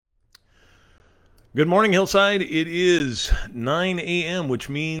Good morning, Hillside. It is 9 a.m., which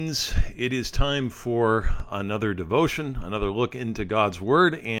means it is time for another devotion, another look into God's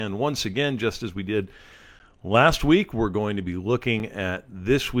Word. And once again, just as we did last week, we're going to be looking at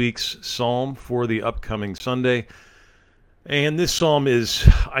this week's psalm for the upcoming Sunday. And this psalm is,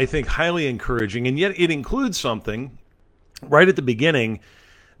 I think, highly encouraging, and yet it includes something right at the beginning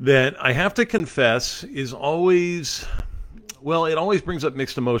that I have to confess is always, well, it always brings up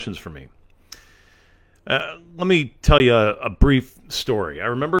mixed emotions for me. Let me tell you a brief story. I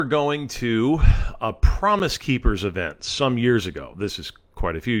remember going to a Promise Keepers event some years ago. This is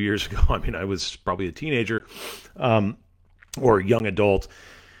quite a few years ago. I mean, I was probably a teenager or a young adult.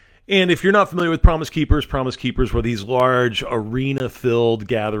 And if you're not familiar with Promise Keepers were these large arena-filled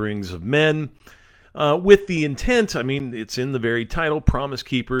gatherings of men with the intent, I mean, it's in the very title, Promise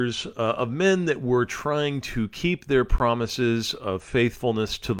Keepers, of men that were trying to keep their promises of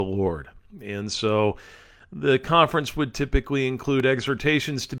faithfulness to the Lord. And so the conference would typically include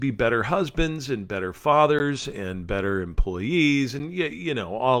exhortations to be better husbands and better fathers and better employees and,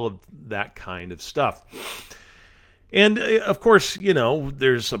 all of that kind of stuff. And of course,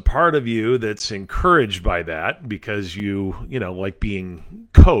 there's a part of you that's encouraged by that because like being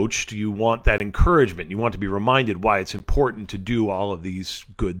coached, you want that encouragement. You want to be reminded why it's important to do all of these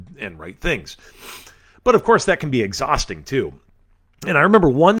good and right things. But of course, that can be exhausting too. And I remember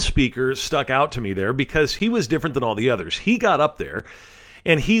one speaker stuck out to me there because he was different than all the others. He got up there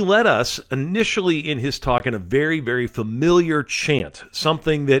and he led us initially in his talk in a very, very familiar chant,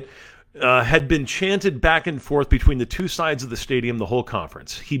 something that had been chanted back and forth between the two sides of the stadium the whole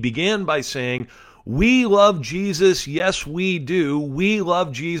conference. He began by saying, "We love Jesus, yes we do. We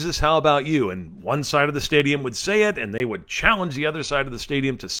love Jesus, how about you?" And one side of the stadium would say it, and they would challenge the other side of the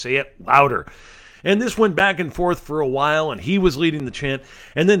stadium to say it louder. And this went back and forth for a while, and he was leading the chant.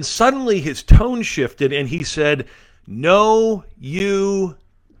 And then suddenly his tone shifted, and he said, "No, you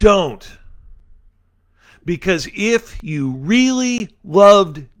don't. Because if you really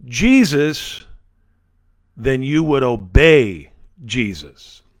loved Jesus, then you would obey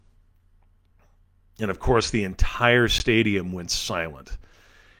Jesus." And of course, the entire stadium went silent.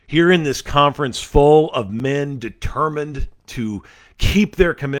 Here in this conference full of men determined to keep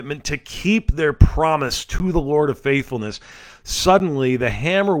their commitment, to keep their promise to the Lord of faithfulness, suddenly the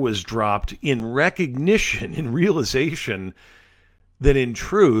hammer was dropped in recognition, in realization that in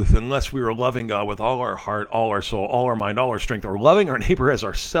truth, unless we were loving God with all our heart, all our soul, all our mind, all our strength, or loving our neighbor as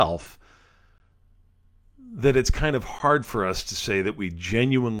ourself, that it's kind of hard for us to say that we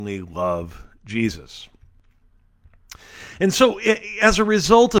genuinely love Jesus. And so as a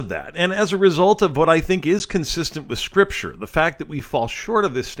result of that, and as a result of what I think is consistent with Scripture, the fact that we fall short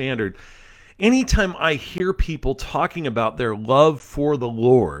of this standard, anytime I hear people talking about their love for the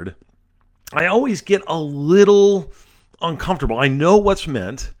Lord, I always get a little uncomfortable. I know what's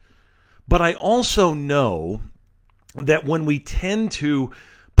meant, but I also know that when we tend to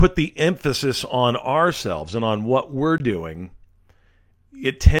put the emphasis on ourselves and on what we're doing,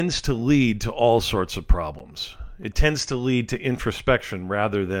 it tends to lead to all sorts of problems. It tends to lead to introspection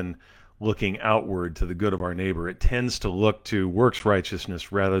rather than looking outward to the good of our neighbor. It tends to look to works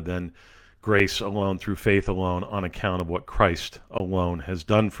righteousness rather than grace alone through faith alone on account of what Christ alone has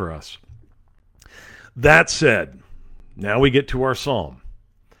done for us. That said, now we get to our psalm.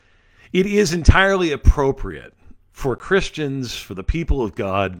 It is entirely appropriate for Christians, for the people of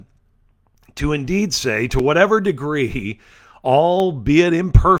God, to indeed say, to whatever degree, albeit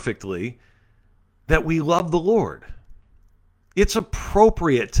imperfectly, that we love the Lord. It's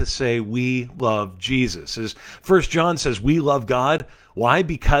appropriate to say we love Jesus. As 1 John says, we love God. Why?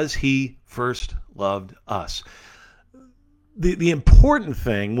 Because he first loved us. The important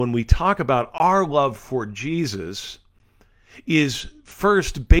thing when we talk about our love for Jesus is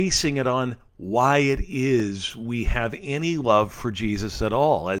first basing it on why it is we have any love for Jesus at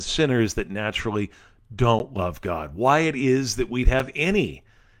all as sinners that naturally don't love God. Why it is that we'd have any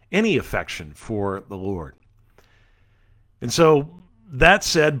affection for the Lord. And so that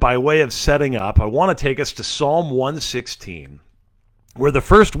said, by way of setting up, I want to take us to Psalm 116, where the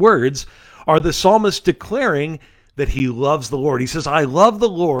first words are the psalmist declaring that he loves the Lord. He says, "I love the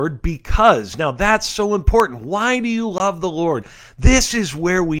Lord because." Now that's so important. Why do you love the Lord? This is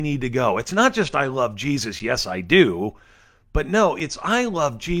where we need to go. It's not just I love Jesus, yes I do, but no, it's I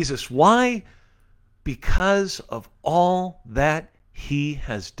love Jesus. Why? Because of all that he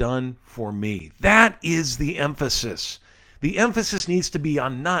has done for me. That is the emphasis. The emphasis needs to be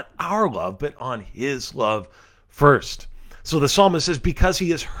on not our love, but on his love first. So the psalmist says, because he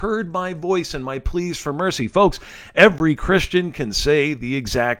has heard my voice and my pleas for mercy. Folks, every Christian can say the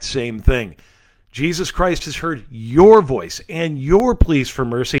exact same thing. Jesus Christ has heard your voice and your pleas for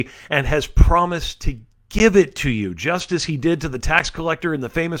mercy and has promised to give it to you, just as he did to the tax collector in the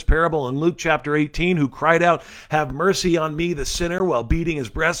famous parable in Luke chapter 18, who cried out, "Have mercy on me, the sinner," while beating his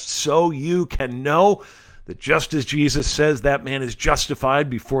breast. So you can know that just as Jesus says that man is justified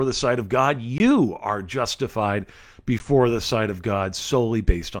before the sight of God, you are justified before the sight of God solely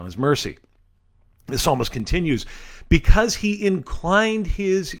based on his mercy. The psalmist continues, because he inclined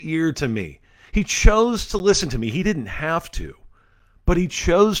his ear to me. He chose to listen to me. He didn't have to, but he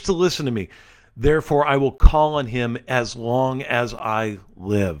chose to listen to me. Therefore, I will call on him as long as I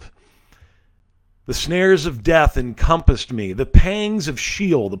live. The snares of death encompassed me. The pangs of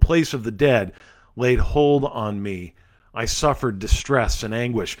Sheol, the place of the dead, laid hold on me. I suffered distress and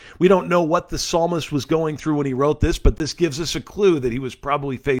anguish. We don't know what the psalmist was going through when he wrote this, but this gives us a clue that he was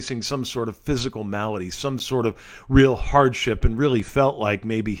probably facing some sort of physical malady, some sort of real hardship, and really felt like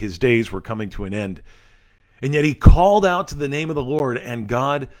maybe his days were coming to an end. And yet he called out to the name of the Lord, and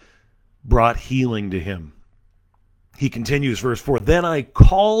God brought healing to him. He continues, verse 4, then I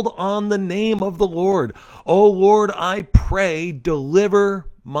called on the name of the Lord. O Lord, I pray, deliver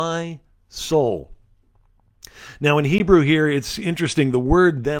my soul. Now in Hebrew here, it's interesting. The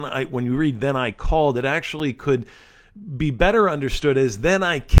word when you read then I called, it actually could be better understood as then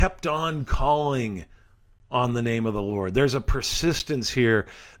I kept on calling on the name of the Lord. There's a persistence here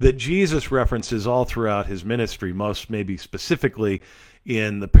that Jesus references all throughout his ministry, most maybe specifically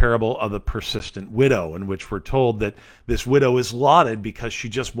in the parable of the persistent widow, in which we're told that this widow is lauded because she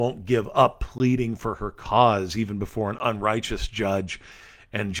just won't give up pleading for her cause even before an unrighteous judge.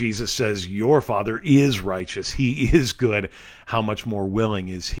 And Jesus says, your Father is righteous. He is good. How much more willing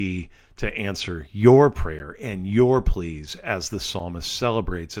is he to answer your prayer and your pleas, as the psalmist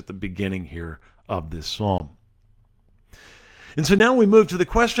celebrates at the beginning here of this psalm. And so now we move to the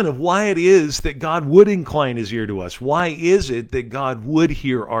question of why it is that God would incline his ear to us. Why is it that God would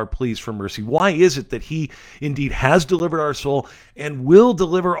hear our pleas for mercy? Why is it that he indeed has delivered our soul and will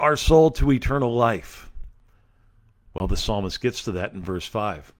deliver our soul to eternal life? Well, the psalmist gets to that in verse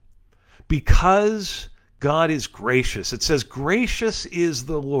 5. Because God is gracious. It says, gracious is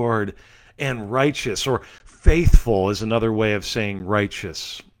the Lord and righteous, or faithful is another way of saying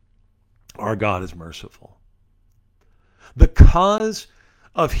righteous. Our God is merciful. The cause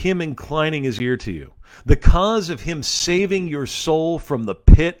of him inclining his ear to you, the cause of him saving your soul from the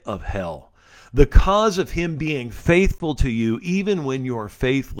pit of hell, the cause of him being faithful to you even when you're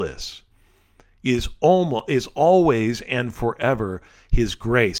faithless, is always and forever his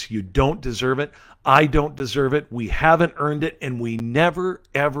grace. You don't deserve it. I don't deserve it. We haven't earned it, and we never,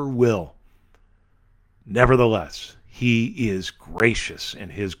 ever will. Nevertheless, he is gracious,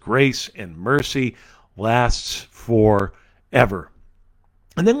 and his grace and mercy lasts forever.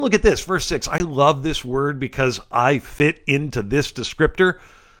 And then look at this, verse 6. I love this word because I fit into this descriptor.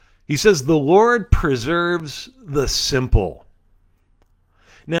 He says, the Lord preserves the simple.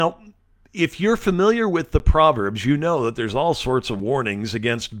 Now, if you're familiar with the Proverbs, you know that there's all sorts of warnings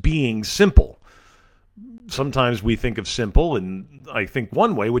against being simple. Sometimes we think of simple, and I think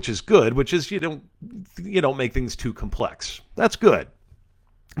one way, which is good, which is you don't make things too complex. That's good.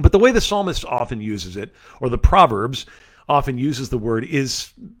 But the way the psalmist often uses it, or the Proverbs often uses the word,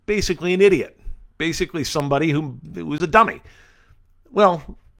 is basically an idiot. Basically somebody who was a dummy.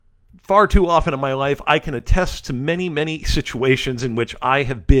 Well, far too often in my life, I can attest to many, many situations in which I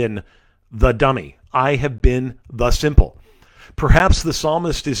have been the dummy. I have been the simple. Perhaps the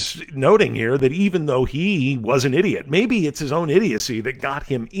psalmist is noting here that even though he was an idiot, maybe it's his own idiocy that got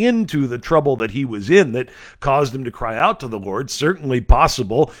him into the trouble that he was in, that caused him to cry out to the Lord. Certainly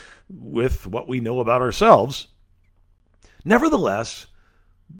possible with what we know about ourselves. Nevertheless,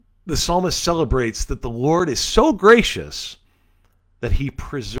 the psalmist celebrates that the Lord is so gracious that he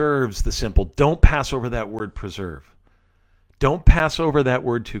preserves the simple. Don't pass over that word preserve. Don't pass over that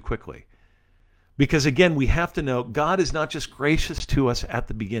word too quickly. Because again, we have to know God is not just gracious to us at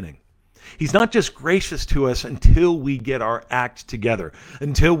the beginning. He's not just gracious to us until we get our act together,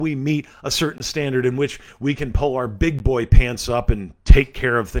 until we meet a certain standard in which we can pull our big boy pants up and take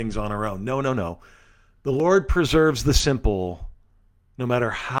care of things on our own. No. The Lord preserves the simple no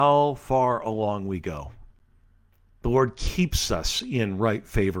matter how far along we go. The Lord keeps us in right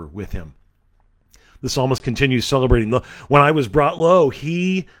favor with him. The psalmist continues celebrating, when I was brought low,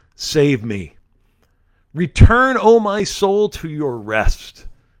 he saved me. Return, O my soul, to your rest,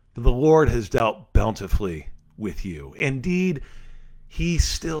 for the Lord has dealt bountifully with you. Indeed, he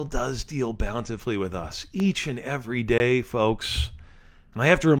still does deal bountifully with us each and every day, folks. And I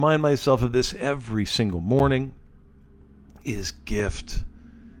have to remind myself of this every single morning. Is gift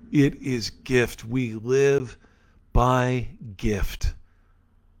It is gift. We live by gift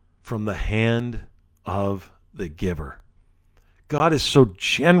from the hand of the giver. God is so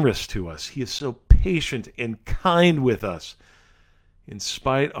generous to us. He is so patient and kind with us in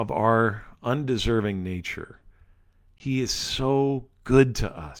spite of our undeserving nature. He is so good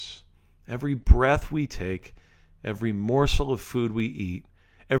to us. Every breath we take, every morsel of food we eat,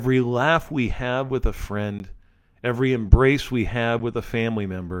 every laugh we have with a friend, every embrace we have with a family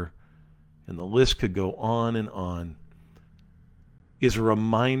member, and the list could go on, is a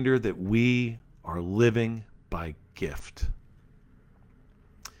reminder that we are living by gift.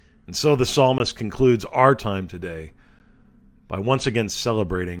 And so the psalmist concludes our time today by once again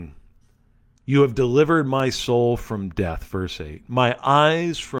celebrating, "You have delivered my soul from death," verse 8, "my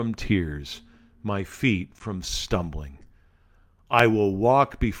eyes from tears, my feet from stumbling. I will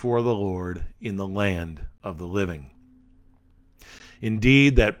walk before the Lord in the land of the living."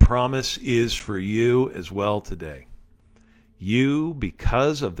 Indeed, that promise is for you as well today. You,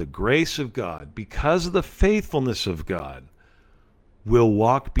 because of the grace of God, because of the faithfulness of God, will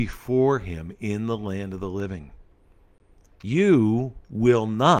walk before him in the land of the living. You will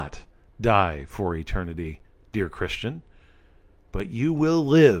not die for eternity, dear Christian, but you will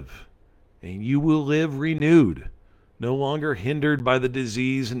live, and you will live renewed, no longer hindered by the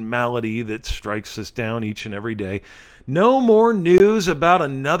disease and malady that strikes us down each and every day. No more news about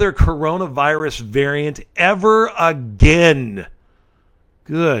another coronavirus variant ever again.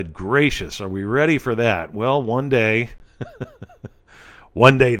 Good gracious, are we ready for that? Well, one day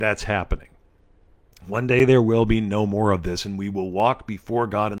that's happening. One day there will be no more of this, and we will walk before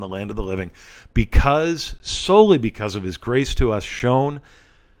God in the land of the living solely because of his grace to us, shown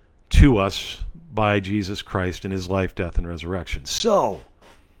to us by Jesus Christ in his life, death, and resurrection. So,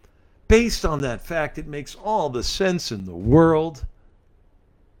 based on that fact, it makes all the sense in the world,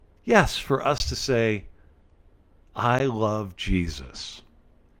 yes, for us to say, I love Jesus.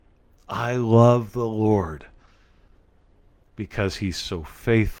 I love the Lord, because he's so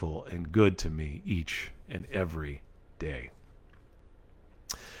faithful and good to me each and every day.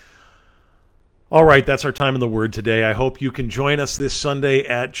 All right, that's our time in the Word today. I hope you can join us this Sunday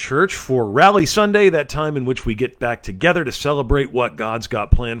at church for Rally Sunday, that time in which we get back together to celebrate what God's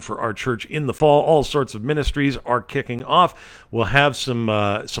got planned for our church in the fall. All sorts of ministries are kicking off. We'll have some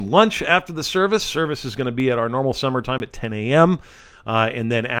lunch after the service. Service is going to be at our normal summer time at 10 a.m.,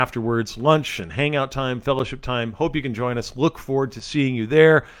 and then afterwards, lunch and hangout time, fellowship time. Hope you can join us. Look forward to seeing you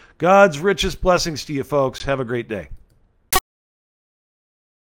there. God's richest blessings to you, folks. Have a great day.